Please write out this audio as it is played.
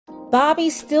Bobby,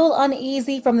 still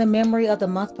uneasy from the memory of the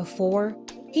month before,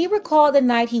 he recalled the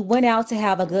night he went out to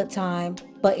have a good time,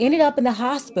 but ended up in the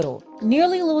hospital,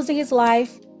 nearly losing his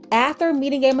life after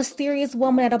meeting a mysterious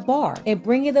woman at a bar and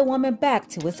bringing the woman back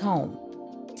to his home.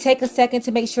 Take a second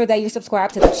to make sure that you're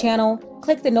subscribed to the channel.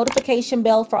 Click the notification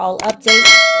bell for all updates.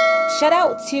 Shout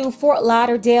out to Fort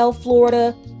Lauderdale,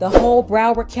 Florida, the whole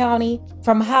Broward County,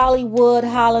 from Hollywood,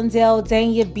 Hollandale,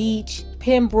 Dania Beach,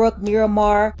 Pembroke,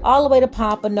 Miramar, all the way to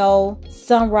Pompano,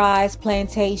 Sunrise,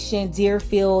 Plantation,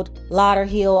 Deerfield,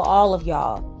 Lauderhill, all of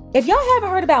y'all. If y'all haven't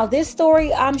heard about this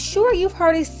story, I'm sure you've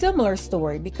heard a similar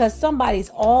story because somebody's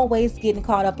always getting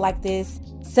caught up like this.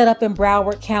 Set up in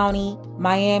Broward County,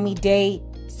 Miami-Dade,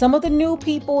 some of the new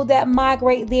people that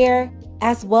migrate there,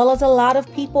 as well as a lot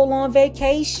of people on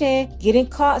vacation getting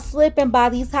caught slipping by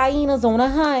these hyenas on a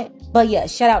hunt. But yeah,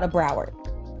 shout out to Broward.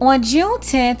 On June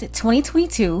 10th,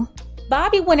 2022,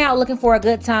 Bobby went out looking for a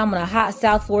good time on a hot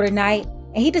South Florida night,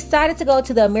 and he decided to go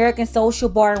to the American Social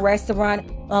Bar and Restaurant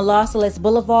on Los Angeles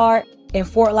Boulevard in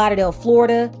Fort Lauderdale,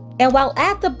 Florida. And while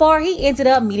at the bar, he ended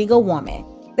up meeting a woman.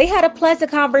 They had a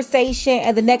pleasant conversation,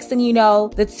 and the next thing you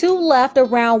know, the two left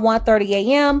around 1:30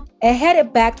 a.m. and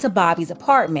headed back to Bobby's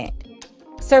apartment.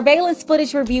 Surveillance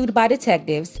footage reviewed by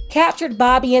detectives captured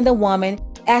Bobby and the woman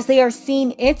as they are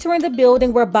seen entering the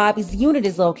building where Bobby's unit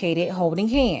is located, holding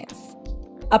hands.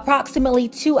 Approximately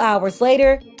 2 hours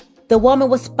later, the woman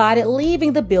was spotted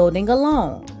leaving the building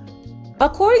alone.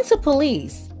 According to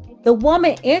police, the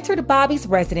woman entered Bobby's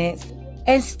residence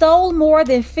and stole more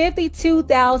than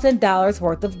 $52,000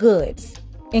 worth of goods,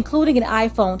 including an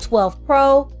iPhone 12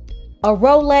 Pro, a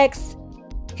Rolex,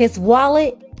 his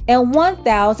wallet, and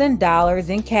 $1,000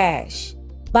 in cash.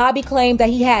 Bobby claimed that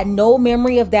he had no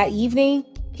memory of that evening.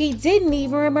 He didn't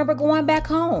even remember going back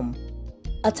home.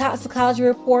 A toxicology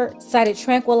report cited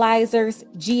tranquilizers,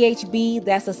 GHB,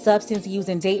 that's a substance used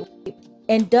in date rape,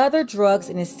 and other drugs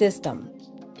in his system.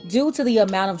 Due to the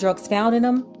amount of drugs found in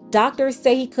him, doctors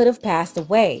say he could have passed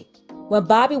away. When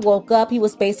Bobby woke up, he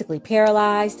was basically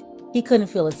paralyzed, he couldn't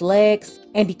feel his legs,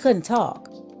 and he couldn't talk.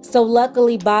 So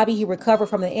luckily, Bobby, he recovered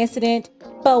from the incident,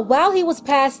 but while he was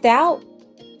passed out,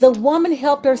 the woman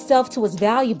helped herself to his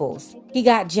valuables. He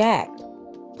got jacked.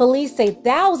 Police say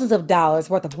thousands of dollars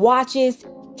worth of watches,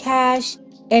 cash,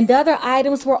 and other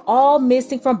items were all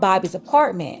missing from Bobby's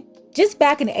apartment. Just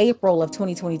back in April of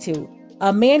 2022,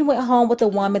 a man went home with a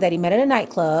woman that he met at a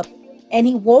nightclub, and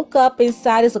he woke up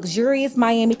inside his luxurious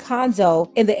Miami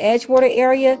condo in the Edgewater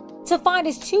area to find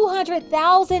his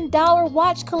 $200,000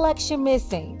 watch collection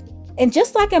missing. And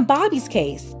just like in Bobby's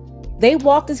case, they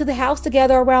walked into the house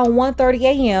together around 1:30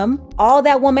 a.m. All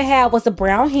that woman had was a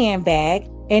brown handbag,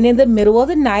 and in the middle of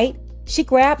the night, she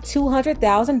grabbed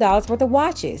 $200,000 worth of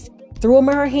watches, threw them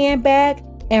in her handbag,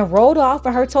 and rode off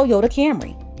in her Toyota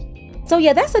Camry. So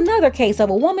yeah, that's another case of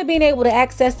a woman being able to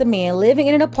access a man living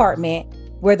in an apartment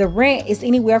where the rent is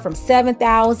anywhere from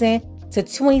 $7,000 to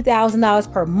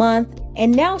 $20,000 per month,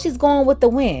 and now she's going with the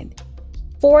wind.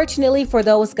 Fortunately for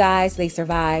those guys, they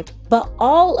survived, but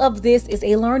all of this is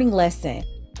a learning lesson.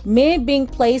 Men being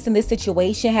placed in this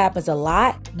situation happens a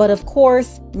lot, but of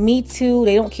course, Me Too,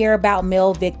 they don't care about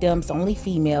male victims, only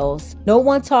females. No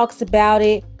one talks about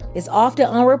it, it's often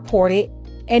unreported,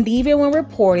 and even when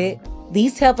reported,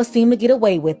 these heifers seem to get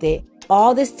away with it.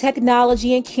 All this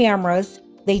technology and cameras,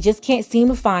 they just can't seem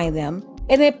to find them.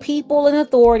 And then people and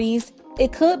authorities,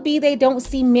 it could be they don't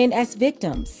see men as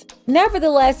victims.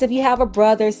 Nevertheless, if you have a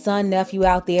brother, son, nephew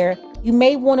out there, you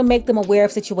may want to make them aware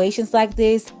of situations like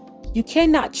this. You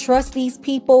cannot trust these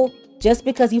people just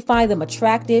because you find them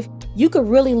attractive. You could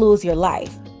really lose your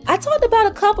life. I talked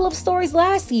about a couple of stories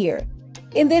last year.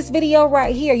 In this video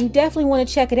right here, you definitely want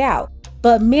to check it out.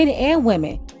 But men and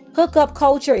women, hookup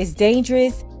culture is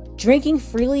dangerous. Drinking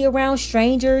freely around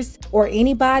strangers or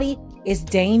anybody is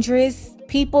dangerous.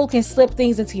 People can slip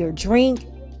things into your drink.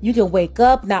 You can wake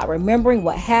up not remembering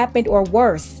what happened, or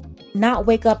worse, not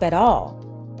wake up at all.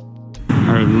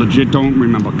 I legit don't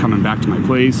remember coming back to my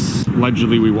place.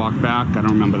 Allegedly, we walked back. I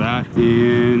don't remember that.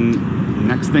 And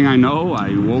next thing I know,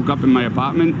 I woke up in my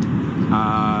apartment,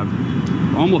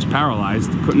 almost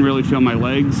paralyzed. Couldn't really feel my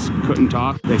legs, couldn't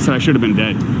talk. They said I should have been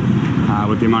dead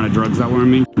with the amount of drugs that were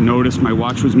in me. Noticed my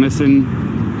watch was missing,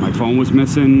 my phone was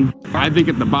missing. I think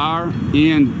at the bar,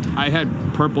 and I had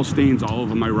purple stains all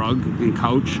over my rug and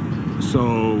couch.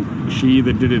 So she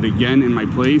either did it again in my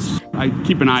place. I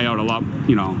keep an eye out a lot,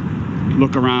 you know,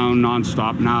 look around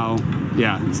nonstop now.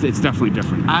 Yeah, it's definitely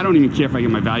different. I don't even care if I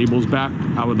get my valuables back.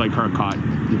 I would like her caught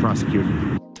and prosecuted.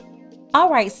 All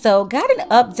right, so got an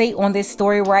update on this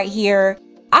story right here.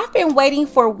 I've been waiting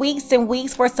for weeks and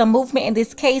weeks for some movement in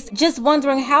this case, just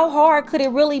wondering how hard could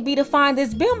it really be to find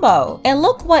this bimbo. And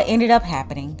look what ended up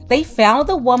happening. They found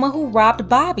the woman who robbed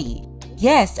Bobby.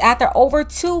 Yes, after over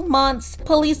 2 months,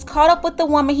 police caught up with the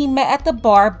woman he met at the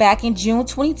bar back in June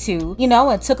 22,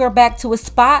 and took her back to a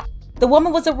spot. The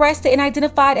woman was arrested and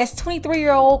identified as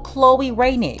 23-year-old Chloe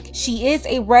Rainick. She is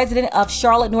a resident of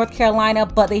Charlotte, North Carolina,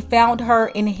 but they found her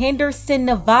in Henderson,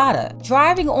 Nevada,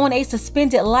 driving on a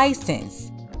suspended license.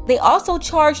 They also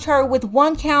charged her with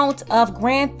 1 count of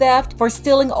grand theft for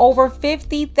stealing over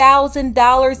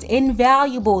 $50,000 in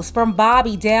valuables from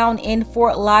Bobby down in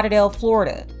Fort Lauderdale,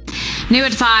 Florida. New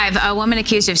at 5, a woman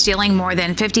accused of stealing more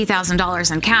than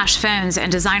 $50,000 in cash, phones, and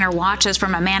designer watches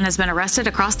from a man has been arrested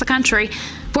across the country.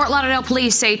 Fort Lauderdale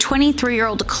police say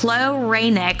 23-year-old Chloe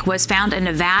Rainick was found in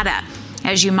Nevada.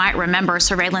 As you might remember,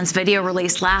 surveillance video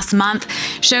released last month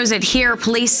shows it here.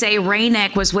 Police say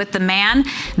Rainick was with the man.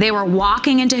 They were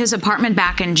walking into his apartment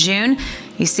back in June.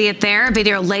 You see it there, a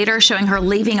video later showing her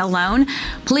leaving alone.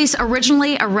 Police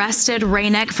originally arrested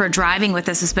Rainick for driving with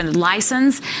a suspended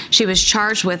license. She was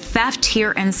charged with theft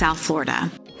here in South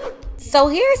Florida. So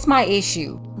here's my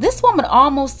issue. This woman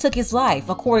almost took his life,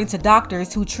 according to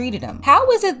doctors who treated him.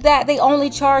 How is it that they only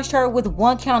charged her with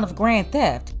 1 count of grand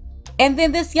theft? And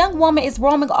then this young woman is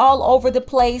roaming all over the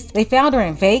place. They found her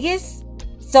in Vegas.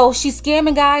 So she's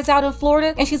scamming guys out in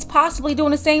Florida, and she's possibly doing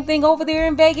the same thing over there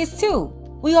in Vegas too.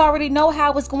 We already know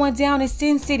how it's going down in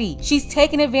Sin City. She's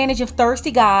taking advantage of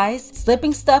thirsty guys,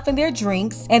 slipping stuff in their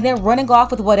drinks, and then running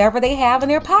off with whatever they have in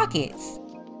their pockets.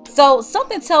 So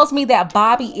something tells me that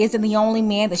Bobby isn't the only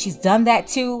man that she's done that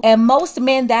to, and most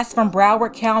men that's from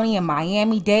Broward County and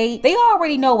Miami-Dade, they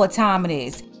already know what time it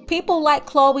is. People like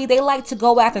Chloe, they like to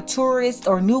go after tourists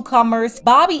or newcomers.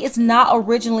 Bobby is not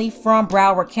originally from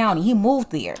Broward County. He moved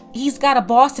there. He's got a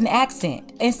Boston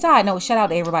accent. And side note, shout out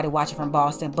to everybody watching from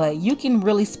Boston, but you can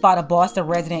really spot a Boston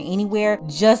resident anywhere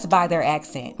just by their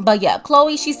accent. But yeah,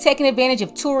 Chloe, she's taking advantage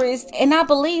of tourists, and I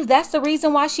believe that's the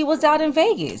reason why she was out in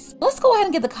Vegas. Let's go ahead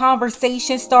and get the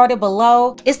conversation started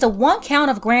below. Is the 1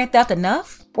 count of grand theft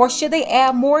enough? Or should they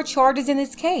add more charges in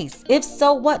this case? If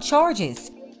so, what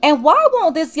charges? And why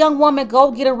won't this young woman go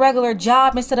get a regular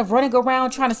job instead of running around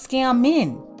trying to scam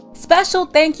men? Special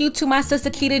thank you to my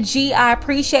sister Keita G. I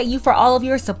appreciate you for all of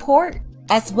your support.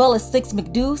 As well as Six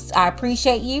McDeuce, I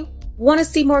appreciate you. Want to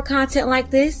see more content like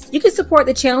this? You can support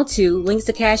the channel too. Links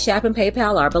to Cash App and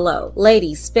PayPal are below.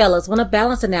 Ladies, fellas, want a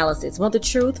balanced analysis, want the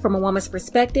truth from a woman's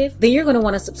perspective? Then you're going to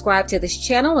want to subscribe to this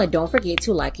channel, and don't forget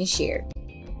to like and share.